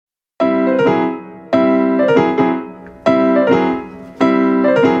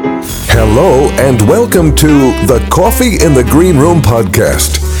Hello and welcome to the Coffee in the Green Room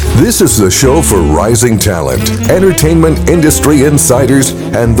podcast. This is the show for rising talent, entertainment industry insiders,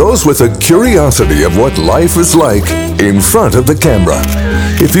 and those with a curiosity of what life is like in front of the camera.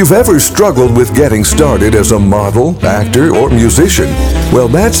 If you've ever struggled with getting started as a model, actor, or musician, well,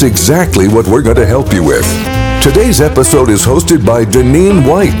 that's exactly what we're going to help you with. Today's episode is hosted by Deneen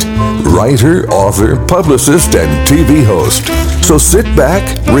White, writer, author, publicist, and TV host. So sit back,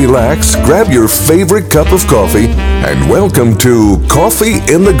 relax, grab your favorite cup of coffee, and welcome to Coffee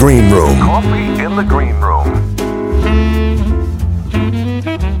in the Green Room. Coffee in the Green Room.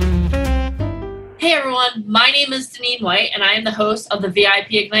 Hey everyone, my name is Deneen White, and I am the host of the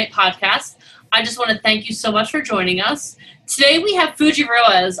VIP Ignite podcast. I just want to thank you so much for joining us. Today we have Fuji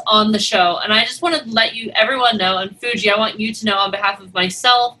Ruiz on the show, and I just want to let everyone know, and Fuji, I want you to know on behalf of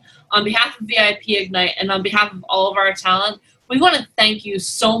myself, on behalf of VIP Ignite, and on behalf of all of our talent, we want to thank you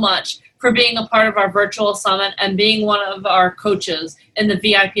so much for being a part of our virtual summit and being one of our coaches in the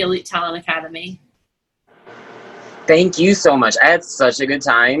VIP Elite Talent Academy. Thank you so much. I had such a good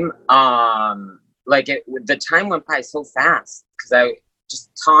time. The time went by so fast because I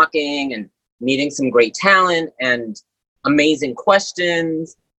just talking and meeting some great talent and amazing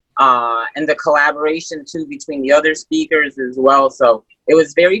questions, and the collaboration too between the other speakers as well. So it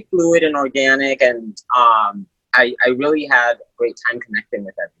was very fluid and organic, and I really had a great time connecting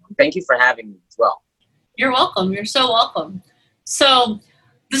with everyone. Thank you for having me as well. You're welcome. You're so welcome. So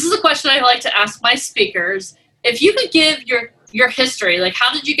this is a question I like to ask my speakers. If you could give your history, like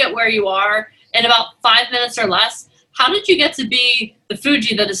how did you get where you are in about 5 minutes or less, how did you get to be the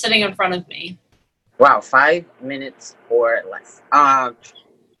Fuji that is sitting in front of me? Wow, 5 minutes or less.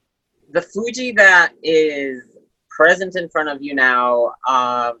 The Fuji that is present in front of you now,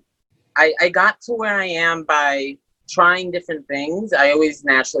 I got to where I am by trying different things. I always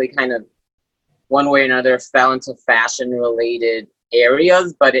naturally kind of, one way or another, fell into fashion-related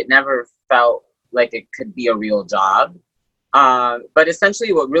areas, but it never felt like it could be a real job. But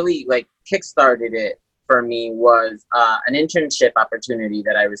essentially what really kickstarted it for me was an internship opportunity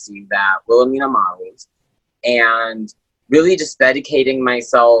that I received at Wilhelmina Models, and really just dedicating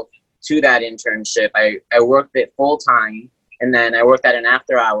myself to that internship. I worked it full time, and then I worked at an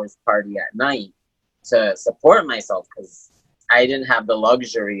after hours party at night to support myself because I didn't have the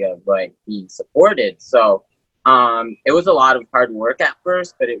luxury of being supported. So it was a lot of hard work at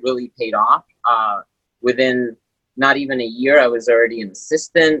first, but it really paid off. Within not even a year, I was already an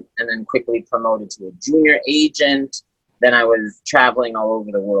assistant, and then quickly promoted to a junior agent. Then I was traveling all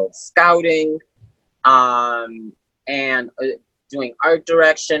over the world scouting, and doing art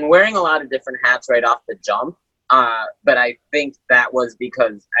direction, wearing a lot of different hats right off the jump. But I think that was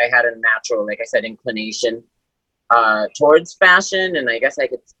because I had a natural, like I said, inclination towards fashion, and I guess I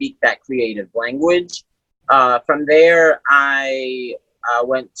could speak that creative language. From there, I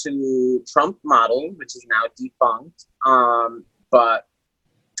went to Trump Model, which is now defunct. But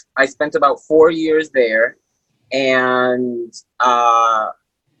I spent about 4 years there, and after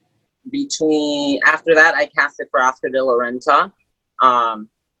that, I casted for Oscar de la Renta.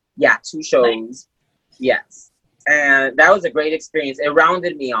 2 shows. Yes. And that was a great experience. It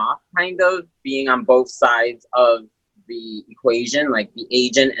rounded me off, kind of, being on both sides of the equation, like the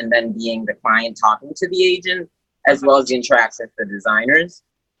agent and then being the client talking to the agent, as well as the interaction with the designers.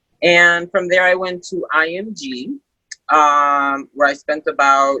 And from there, I went to IMG, where I spent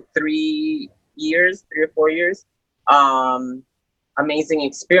about 3 or 4 years. Amazing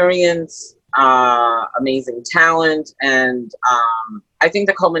experience, amazing talent, and I think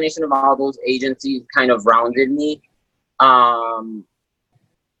the culmination of all those agencies kind of rounded me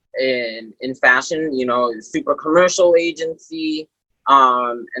in fashion. Super commercial agency,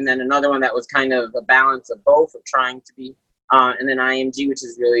 and then another one that was kind of a balance of both, of trying to be, and then IMG, which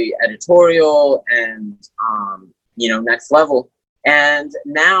is really editorial and next level. And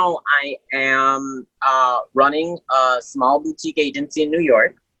now I am running a small boutique agency in New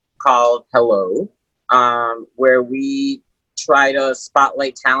York called Hello, where we try to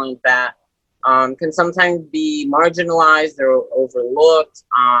spotlight talent that can sometimes be marginalized or overlooked,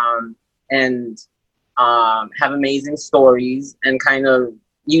 and have amazing stories, and kind of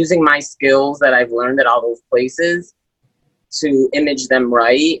using my skills that I've learned at all those places to image them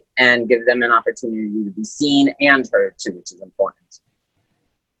right and give them an opportunity to be seen and heard too, which is important.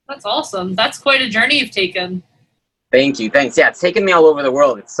 That's awesome. That's quite a journey you've taken. Thank you. Thanks. Yeah, it's taken me all over the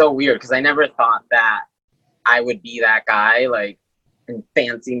world. It's so weird because I never thought that I would be that guy, in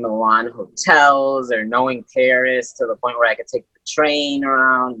fancy Milan hotels or knowing Paris to the point where I could take the train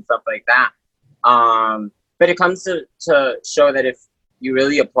around and stuff like that. But it comes to show that if you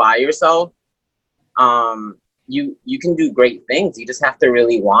really apply yourself, you can do great things. You just have to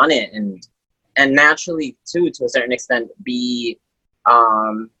really want it, and naturally too, to a certain extent, be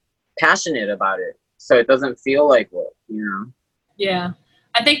passionate about it, so it doesn't feel like work, you know. Yeah,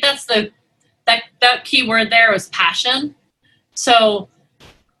 I think that's that key word there was passion. So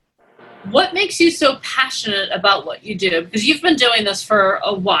what makes you so passionate about what you do? Because you've been doing this for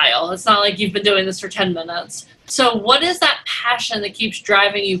a while. It's not like you've been doing this for 10 minutes. So what is that passion that keeps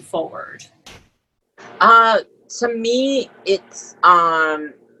driving you forward? To me, it's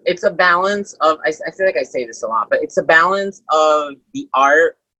a balance of, I feel like I say this a lot, but it's a balance of the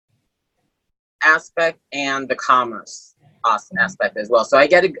art aspect and the commerce aspect as well. So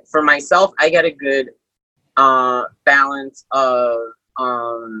for myself, I get a good balance of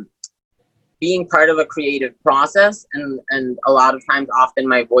being part of a creative process, and a lot of times, often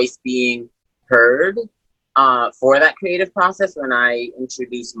my voice being heard for that creative process when I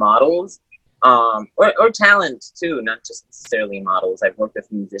introduce models, or talent too, not just necessarily models. I've worked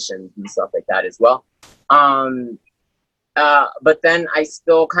with musicians and stuff like that as well. But then I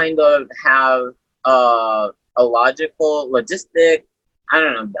still kind of have a logistic, I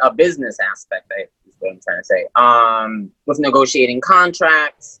don't know, a business aspect, is what I'm trying to say, with negotiating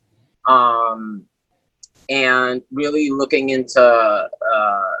contracts, and really looking into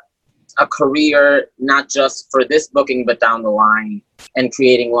a career, not just for this booking, but down the line, and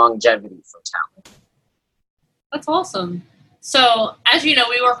creating longevity for talent. That's awesome. So, as you know,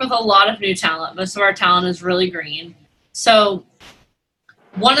 we work with a lot of new talent. Most of our talent is really green. So,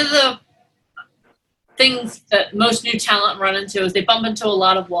 one of the things that most new talent run into is they bump into a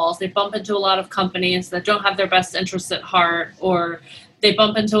lot of walls. They bump into a lot of companies that don't have their best interests at heart, or they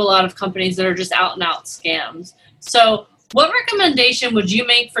bump into a lot of companies that are just out and out scams. So what recommendation would you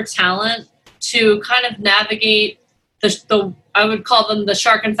make for talent to kind of navigate the I would call them the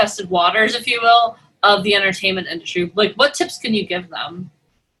shark infested waters, if you will, of the entertainment industry? Like, what tips can you give them?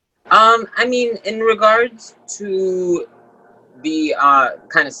 I mean, in regards to the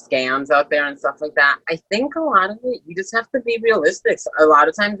kind of scams out there and stuff like that, I think a lot of it, you just have to be realistic. A lot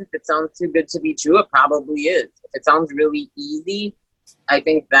of times, if it sounds too good to be true, it probably is. If it sounds really easy, I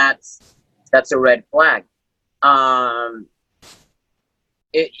think that's a red flag.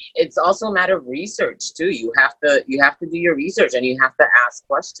 It's also a matter of research too. You have to do your research, and you have to ask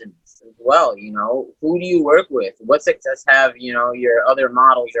questions as well. You know, who do you work with? What success have, you know, your other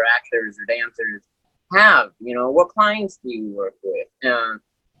models or actors or dancers have? You know, what clients do you work with?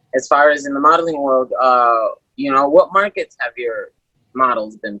 As far as in the modeling world, you know, what markets have your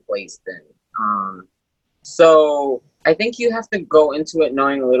models been placed in? So I think you have to go into it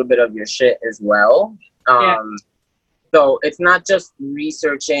knowing a little bit of your shit as well. So it's not just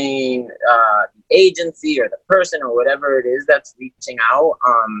researching the agency or the person or whatever it is that's reaching out,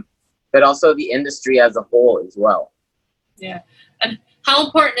 but also the industry as a whole as well. Yeah. And how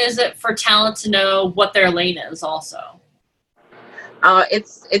important is it for talent to know what their lane is also?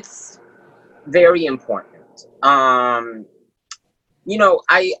 It's very important. You know,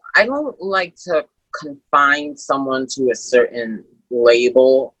 I don't like to confine someone to a certain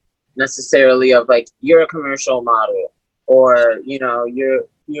label necessarily of like, you're a commercial model, or, you know, you're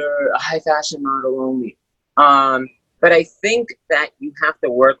a high fashion model only. But I think that you have to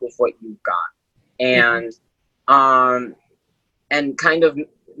work with what you've got, and kind of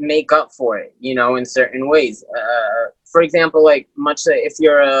make up for it, you know, in certain ways. For example, like if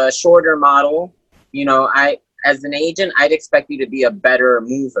you're a shorter model, you know, as an agent, I'd expect you to be a better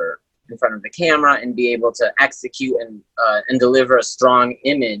mover in front of the camera and be able to execute and deliver a strong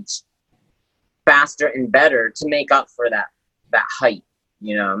image faster and better to make up for that height,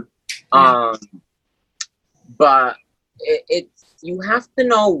 you know. But you have to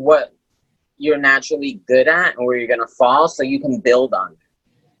know what you're naturally good at and where you're gonna fall, so you can build on it.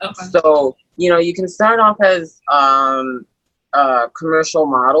 Okay. So, you know, you can start off as a commercial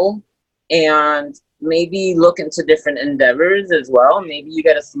model and maybe look into different endeavors as well. Maybe you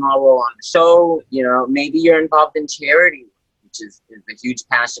get a small role on the show, you know, maybe you're involved in charity, which is a huge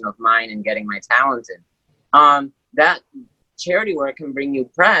passion of mine in getting my talent in. That charity work can bring you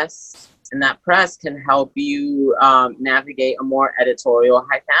press, and that press can help you navigate a more editorial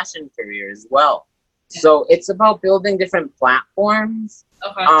high fashion career as well. Yeah. So it's about building different platforms.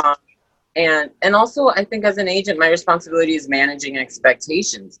 Okay. And also, I think as an agent, my responsibility is managing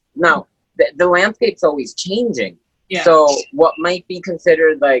expectations. Now, the landscape's always changing. Yeah. So what might be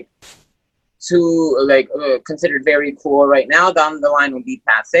considered considered very cool right now, down the line will be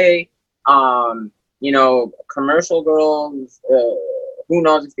passé. You know, commercial girls who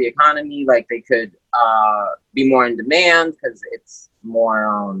knows if the economy, like, they could be more in demand because it's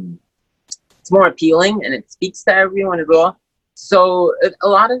more appealing and it speaks to everyone as well. So a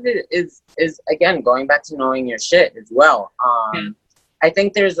lot of it is again going back to knowing your shit as well. I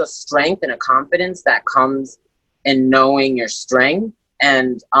think there's a strength and a confidence that comes in knowing your strength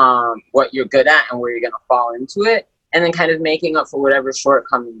and what you're good at and where you're gonna fall into it, and then kind of making up for whatever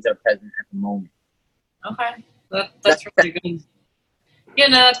shortcomings are present at the moment. Okay, that's really good. Yeah,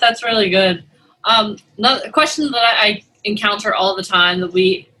 no, that's really good. Another question that I encounter all the time that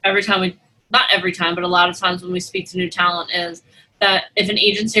not every time, but a lot of times when we speak to new talent is that if an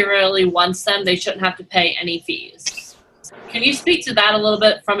agency really wants them, they shouldn't have to pay any fees. Can you speak to that a little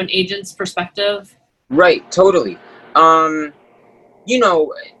bit from an agent's perspective? Right, totally. You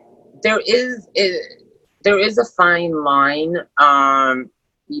know, there is a fine line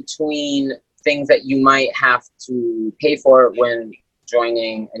between things that you might have to pay for when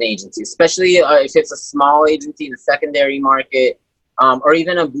joining an agency, especially if it's a small agency in the secondary market, or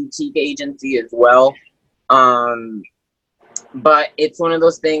even a boutique agency as well. But it's one of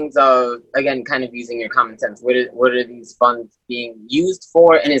those things of, again, kind of using your common sense. What are these funds being used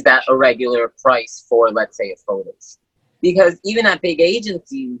for? And is that a regular price for, let's say, a photos? Because even at big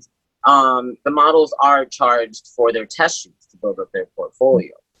agencies, the models are charged for their test shoots to build up their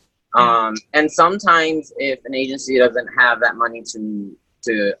portfolio. And sometimes if an agency doesn't have that money to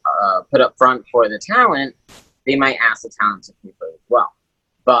put up front for the talent, they might ask the talent to pay for it as well.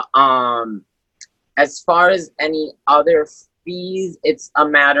 But as far as any other fees, it's a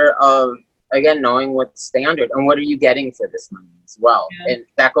matter of, again, knowing what's standard and what are you getting for this money as well. Yeah. And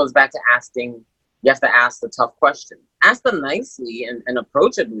that goes back to asking, you have to ask the tough questions. Ask them nicely and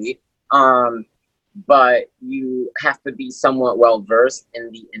approachably, but you have to be somewhat well-versed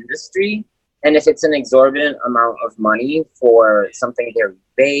in the industry. And if it's an exorbitant amount of money for something very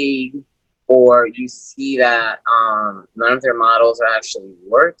vague, or you see that none of their models are actually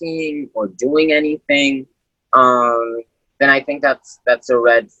working or doing anything, then I think that's a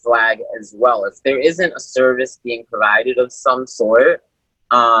red flag as well. If there isn't a service being provided of some sort,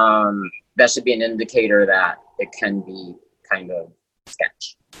 that should be an indicator that it can be kind of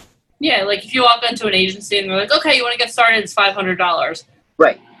sketch. Yeah, like if you walk into an agency and they're like, okay, you want to get started, it's $500.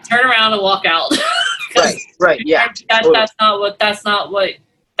 Right. Turn around and walk out. right, yeah. That's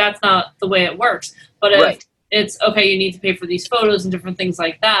not the way it works. But if it's, okay, you need to pay for these photos and different things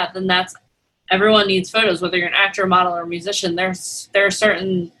like that, then everyone needs photos, whether you're an actor, model, or musician. There are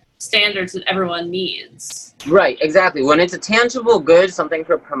certain standards that everyone needs. Right, exactly. When it's a tangible good, something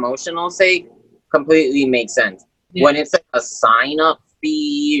for promotional sake, completely makes sense. Yeah. When it's like a sign-up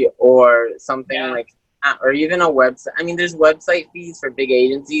fee or something like that, or even a website. I mean, there's website fees for big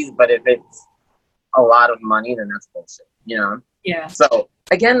agencies, but if it's a lot of money, then that's bullshit, you know? Yeah. So,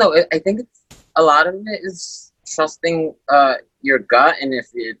 again, though, I think a lot of it is trusting your gut, and if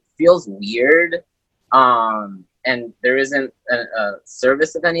it feels weird, and there isn't a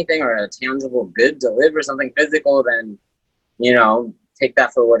service of anything or a tangible good deliver something physical, then, you know, take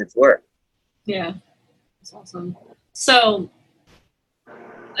that for what it's worth. Yeah, that's awesome. So,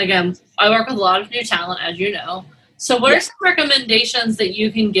 again, I work with a lot of new talent, as you know. So what are some recommendations that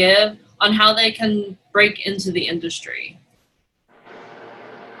you can give on how they can break into the industry?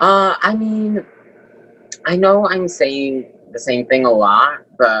 I mean, I know I'm saying the same thing a lot,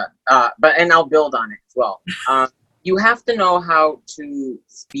 but and I'll build on it as well. You have to know how to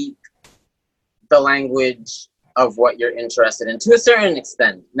speak the language of what you're interested in to a certain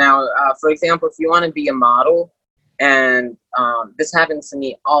extent. Now, for example, if you want to be a model, and this happens to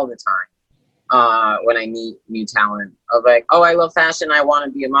me all the time when I meet new talent, of like, oh, I love fashion, I want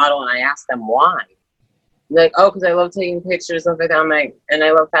to be a model, and I ask them why. Like, oh, because I love taking pictures, stuff like that. I'm like, and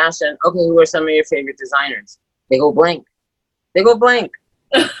I love fashion. Okay, who are some of your favorite designers? They go blank. You know what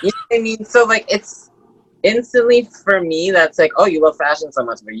I mean? So, like, it's instantly, for me, that's like, oh, you love fashion so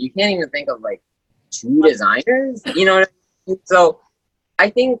much, but you can't even think of, like, 2 designers? You know what I mean? So, I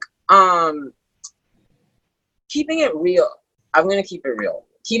think keeping it real, I'm going to keep it real.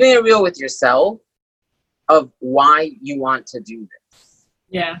 Keeping it real with yourself of why you want to do this.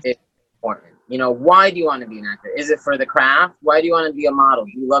 Yeah. It's important. You know, why do you want to be an actor? Is it for the craft? Why do you want to be a model?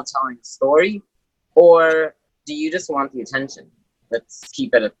 Do you love telling a story? Or do you just want the attention? Let's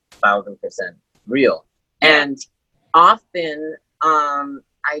keep it 1,000% real. And often,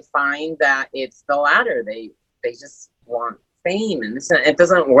 I find that it's the latter. They just want fame, and it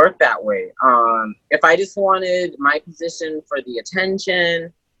doesn't work that way. If I just wanted my position for the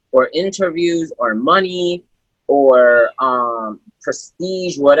attention, or interviews, or money, or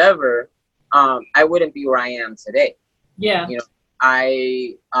prestige, whatever, I wouldn't be where I am today. Yeah. You know,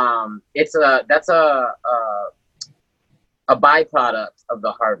 that's a byproduct of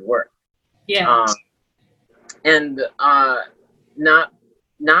the hard work. Yeah. And not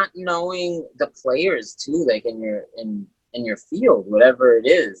knowing the players too, like in your field, whatever it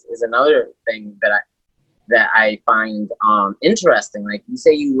is another thing that I find interesting. Like you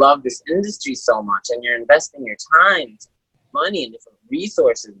say, you love this industry so much, and you're investing your time, money, and different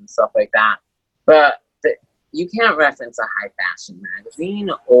resources and stuff like that. But you can't reference a high fashion magazine,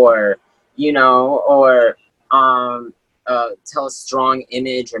 or tell a strong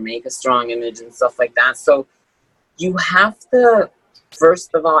image or make a strong image and stuff like that. So you have to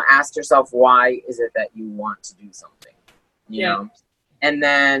first of all ask yourself, why is it that you want to do something? You know, and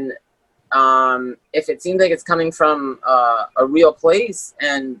then if it seems like it's coming from a real place,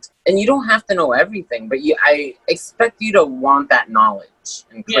 and you don't have to know everything, but I expect you to want that knowledge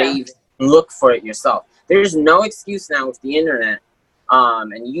and crave and look for it yourself. There's no excuse now with the internet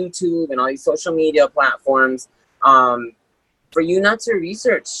and YouTube and all these social media platforms for you not to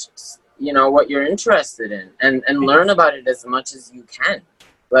research, what you're interested in and learn about it as much as you can.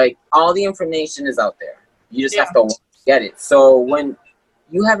 Like, all the information is out there. You just have to get it. So when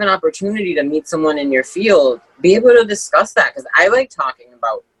you have an opportunity to meet someone in your field, be able to discuss that, because I like talking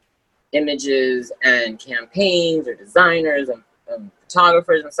about images and campaigns or designers and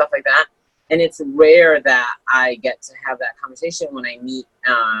photographers and stuff like that. And it's rare that I get to have that conversation when I meet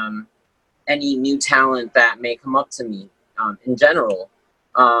any new talent that may come up to me in general.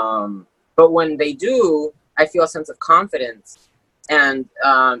 But when they do, I feel a sense of confidence, and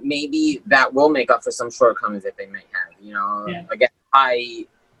maybe that will make up for some shortcomings that they may have, again, height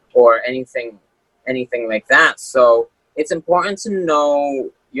or anything like that. So it's important to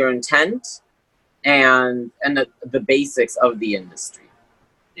know your intent and the basics of the industry.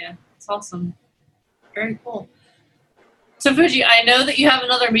 Yeah, it's awesome. Very cool. So Fuji, I know that you have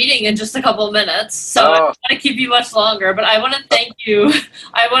another meeting in just a couple of minutes, so I don't want to keep you much longer, but I want to thank you.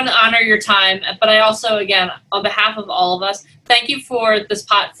 I want to honor your time, but I also, again, on behalf of all of us, thank you for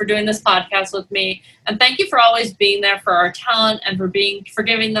doing this podcast with me, and thank you for always being there for our talent and for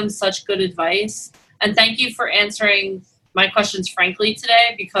giving them such good advice. And thank you for answering my questions frankly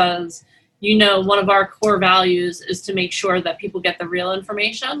today, because one of our core values is to make sure that people get the real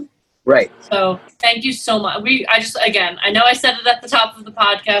information. Right. So thank you so much. I know I said it at the top of the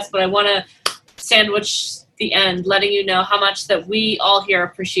podcast, but I want to sandwich the end, letting you know how much that we all here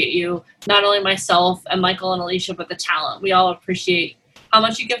appreciate you. Not only myself and Michael and Alicia, but the talent. We all appreciate how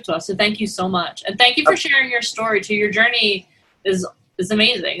much you give to us. So thank you so much. And thank you for sharing your story too. Your journey is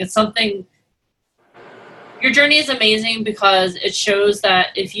amazing. It's something, your journey is amazing because it shows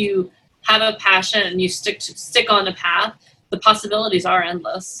that if you have a passion and you stick on a path, the possibilities are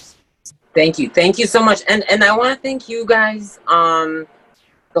endless. Thank you so much, and I want to thank you guys,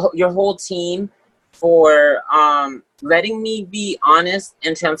 your whole team, for letting me be honest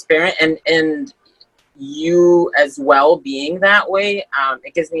and transparent, and you as well being that way.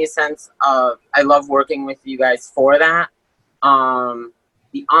 It gives me a sense of, I love working with you guys for that.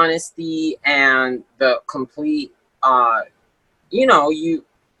 The honesty and the complete, you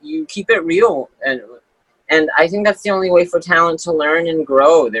keep it real, and I think that's the only way for talent to learn and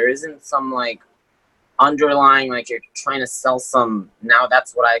grow. There isn't some underlying, you're trying to sell some, now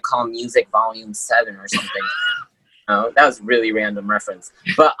that's what I call music volume 7 or something. That was a really random reference.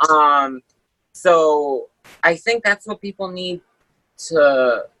 But so I think that's what people need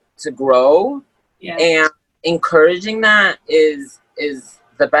to grow. Yeah. And encouraging that is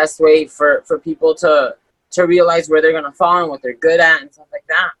the best way for people to realize where they're gonna fall and what they're good at and stuff like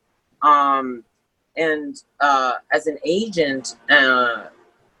that. And as an agent,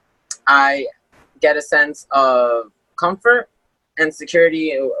 I get a sense of comfort and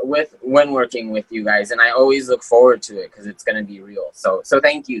security when working with you guys, and I always look forward to it because it's going to be real. So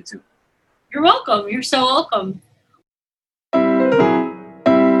thank you too. You're welcome. You're so welcome.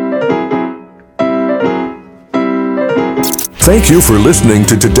 Thank you for listening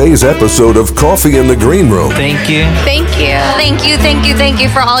to today's episode of Coffee in the Green Room. Thank you. Thank you. Thank you, thank you, thank you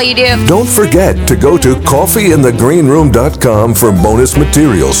for all you do. Don't forget to go to coffeeinthegreenroom.com for bonus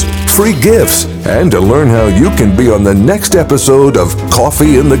materials, free gifts, and to learn how you can be on the next episode of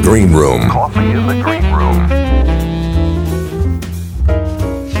Coffee in the Green Room. Coffee in the Green Room.